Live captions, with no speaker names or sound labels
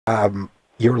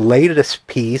your latest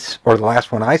piece, or the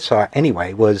last one I saw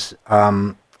anyway, was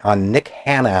on Nick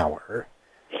Hanauer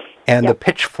and the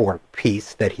Pitchfork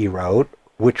piece that he wrote,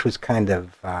 which was kind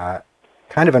of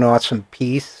an awesome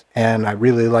piece, and I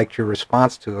really liked your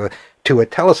response to it.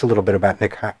 Tell us a little bit about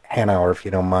Nick Hanauer, if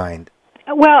you don't mind.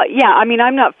 Well, yeah, I mean,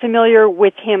 I'm not familiar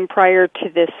with him prior to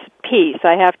this piece,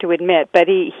 I have to admit, but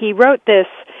he wrote this.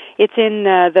 It's in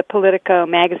the Politico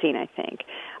magazine, I think,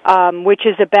 which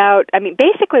is about, I mean,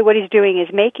 basically what he's doing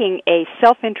is making a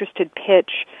self-interested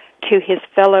pitch to his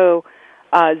fellow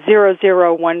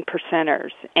 001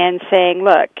 percenters and saying,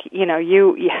 look, you know,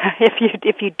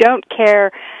 if you don't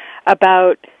care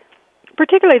about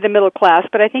particularly the middle class,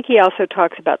 but I think he also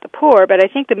talks about the poor, but I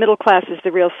think the middle class is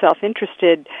the real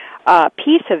self-interested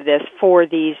piece of this for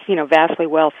these, you know, vastly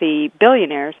wealthy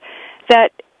billionaires,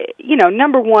 that, you know,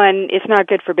 number one, it's not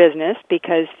good for business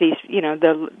because these, you know,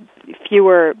 the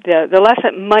less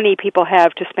money people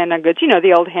have to spend on goods, you know,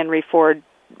 the old Henry Ford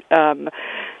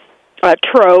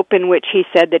trope in which he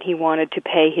said that he wanted to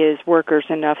pay his workers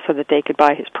enough so that they could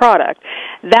buy his product.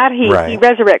 That he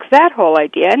resurrects that whole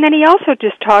idea, and then he also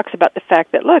just talks about the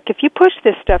fact that, look, if you push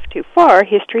this stuff too far,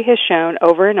 history has shown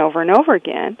over and over and over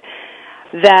again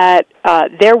that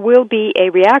there will be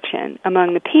a reaction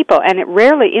among the people, and it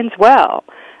rarely ends well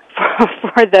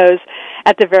for those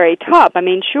at the very top. I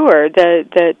mean, sure,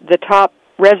 the top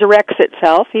resurrects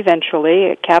itself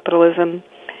eventually. Capitalism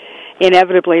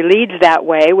inevitably leads that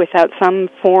way without some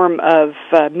form of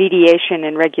mediation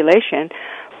and regulation.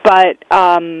 But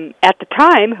at the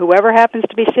time, whoever happens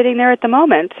to be sitting there at the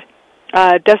moment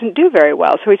doesn't do very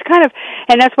well. So he's kind of,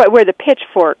 and that's where the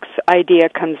Pitchforks idea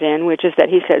comes in, which is that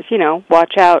he says, you know,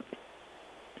 watch out.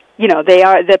 You know,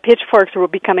 the Pitchforks will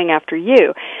be coming after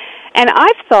you. And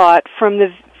I've thought from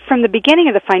the beginning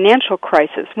of the financial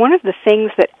crisis, one of the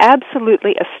things that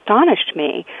absolutely astonished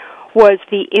me was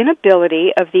the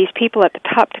inability of these people at the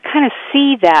top to kind of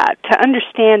see that, to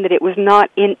understand that it was not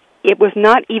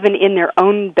even in their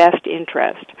own best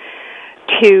interest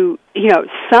to, you know,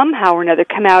 somehow or another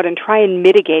come out and try and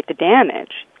mitigate the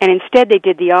damage. And instead they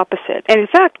did the opposite. And in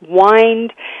fact,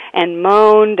 whined and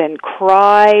moaned and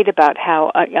cried about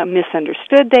how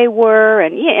misunderstood they were.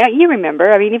 And yeah, you remember,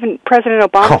 I mean, even President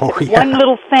Obama said one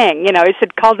little thing, you know, he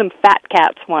said, called them fat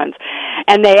cats once.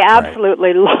 And they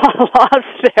absolutely lost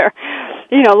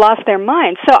their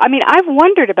minds. So, I mean, I've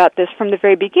wondered about this from the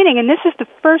very beginning, and this is the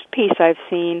first piece I've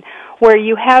seen where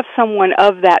you have someone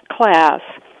of that class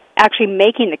actually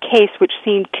making the case, which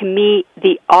seemed to me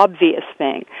the obvious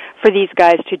thing for these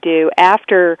guys to do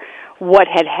after what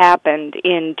had happened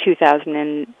in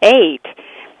 2008,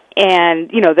 and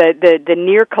you know the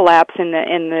near collapse in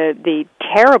the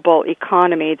terrible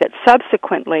economy that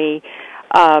subsequently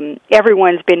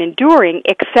everyone's been enduring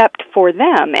except for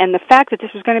them, and the fact that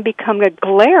this was going to become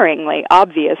glaringly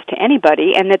obvious to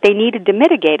anybody, and that they needed to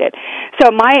mitigate it.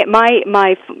 So my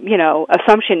you know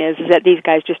assumption is that these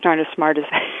guys just aren't as smart as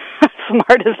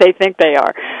they think they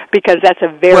are, because that's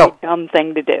a very dumb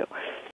thing to do.